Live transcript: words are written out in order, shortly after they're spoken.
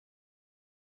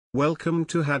Welcome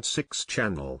to had6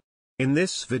 channel. In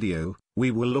this video,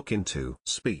 we will look into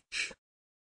speech.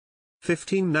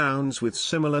 15 nouns with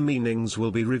similar meanings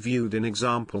will be reviewed in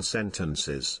example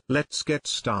sentences. Let's get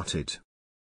started.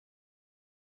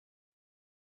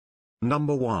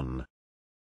 Number 1.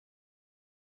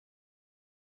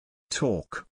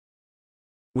 Talk.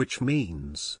 Which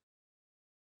means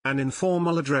an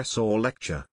informal address or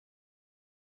lecture.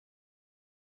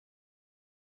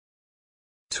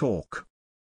 Talk.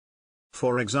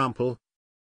 For example,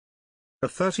 a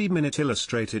 30-minute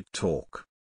illustrated talk.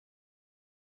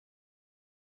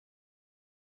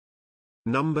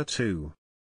 Number 2.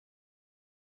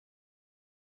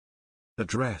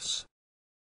 Address.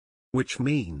 Which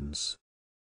means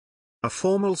a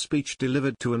formal speech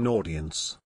delivered to an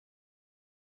audience.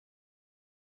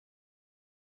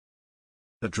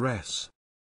 Address.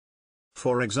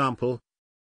 For example,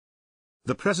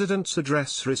 the president's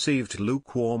address received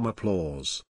lukewarm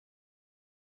applause.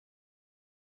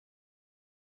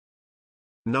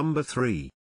 Number 3.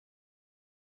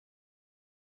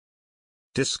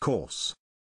 Discourse.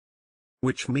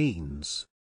 Which means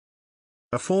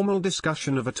a formal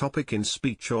discussion of a topic in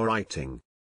speech or writing.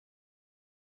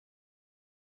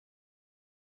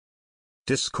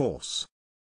 Discourse.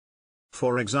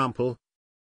 For example,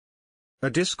 a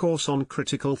discourse on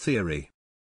critical theory.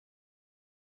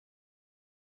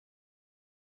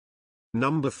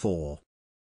 Number 4.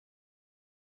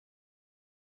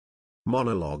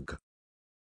 Monologue.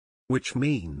 Which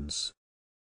means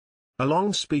a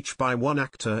long speech by one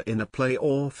actor in a play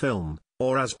or film,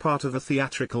 or as part of a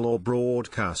theatrical or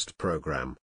broadcast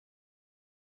program.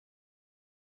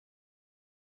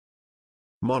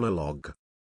 Monologue.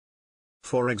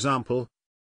 For example,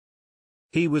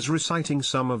 he was reciting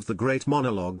some of the great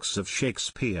monologues of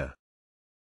Shakespeare.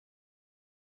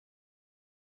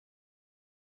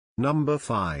 Number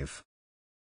 5.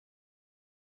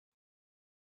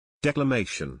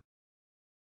 Declamation.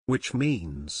 Which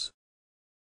means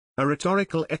a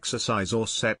rhetorical exercise or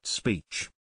set speech.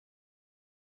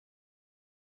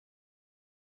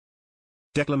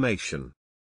 Declamation.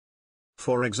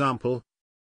 For example,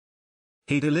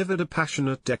 he delivered a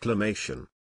passionate declamation.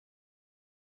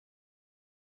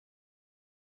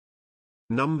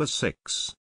 Number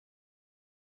 6.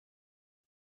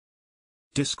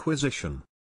 Disquisition.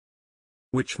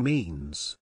 Which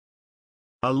means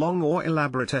a long or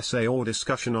elaborate essay or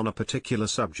discussion on a particular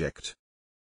subject.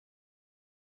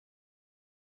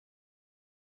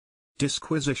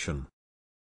 Disquisition.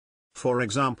 For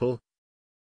example,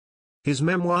 his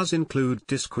memoirs include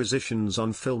disquisitions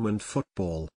on film and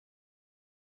football.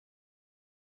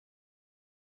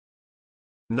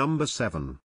 Number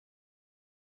 7.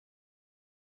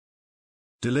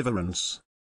 Deliverance.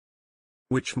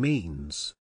 Which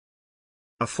means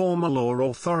a formal or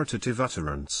authoritative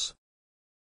utterance.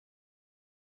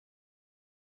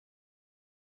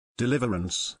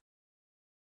 Deliverance.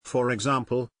 For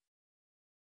example,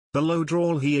 the low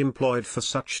drawl he employed for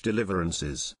such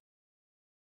deliverances.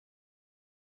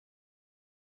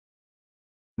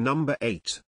 Number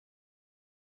 8.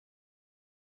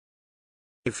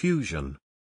 Effusion.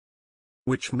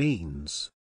 Which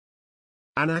means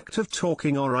an act of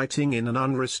talking or writing in an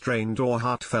unrestrained or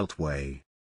heartfelt way.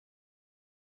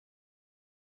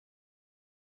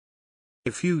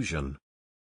 Effusion.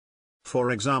 For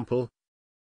example,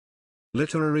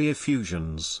 literary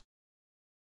effusions.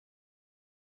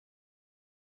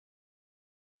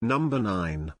 Number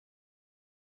 9.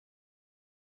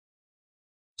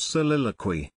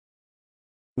 Soliloquy.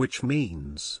 Which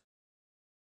means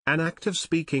an act of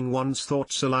speaking one's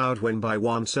thoughts aloud when by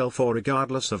oneself or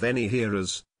regardless of any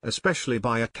hearers, especially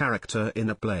by a character in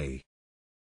a play.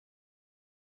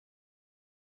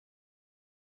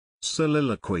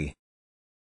 Soliloquy.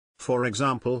 For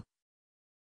example,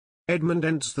 Edmund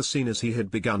ends the scene as he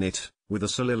had begun it, with a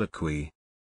soliloquy.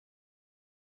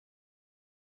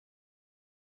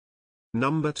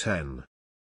 Number 10.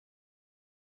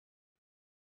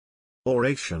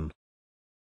 Oration.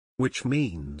 Which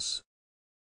means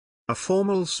a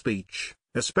formal speech,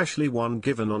 especially one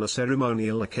given on a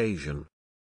ceremonial occasion.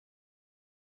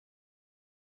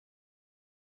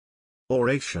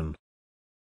 Oration.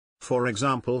 For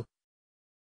example,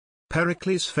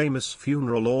 Pericles' famous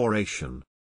funeral oration.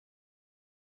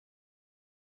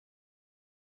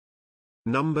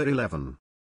 Number 11.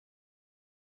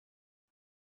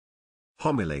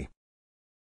 Homily.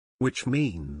 Which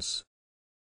means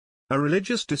a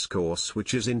religious discourse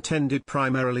which is intended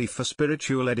primarily for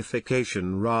spiritual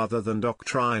edification rather than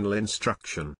doctrinal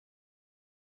instruction.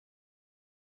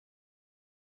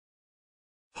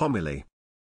 Homily.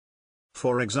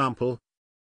 For example,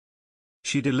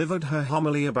 She delivered her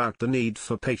homily about the need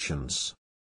for patience.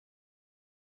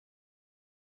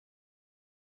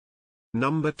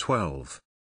 Number 12.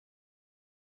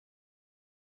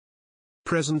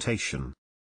 Presentation.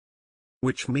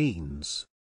 Which means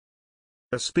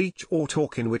a speech or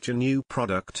talk in which a new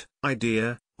product,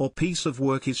 idea, or piece of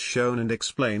work is shown and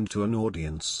explained to an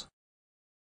audience.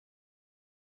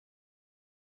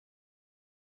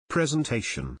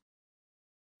 Presentation.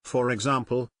 For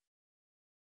example,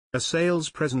 a sales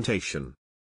presentation.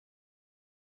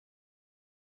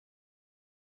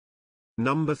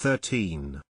 Number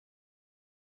 13.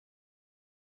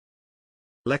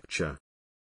 Lecture.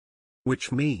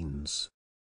 Which means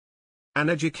an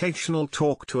educational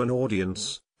talk to an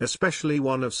audience, especially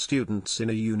one of students in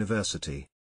a university.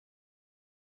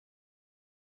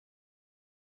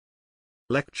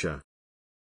 Lecture.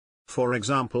 For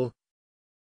example,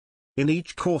 in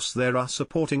each course there are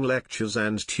supporting lectures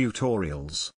and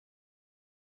tutorials.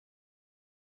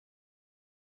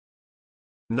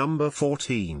 Number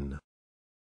 14.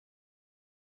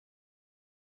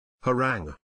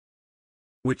 Harangue.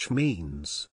 Which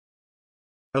means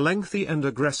a lengthy and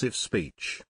aggressive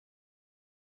speech.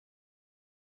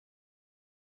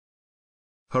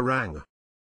 Harangue.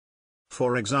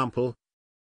 For example,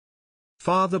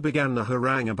 Father began a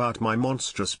harangue about my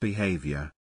monstrous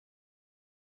behavior.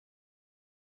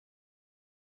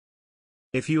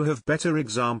 If you have better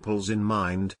examples in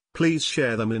mind, please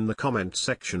share them in the comment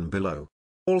section below.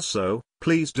 Also,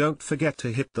 please don't forget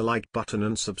to hit the like button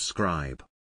and subscribe.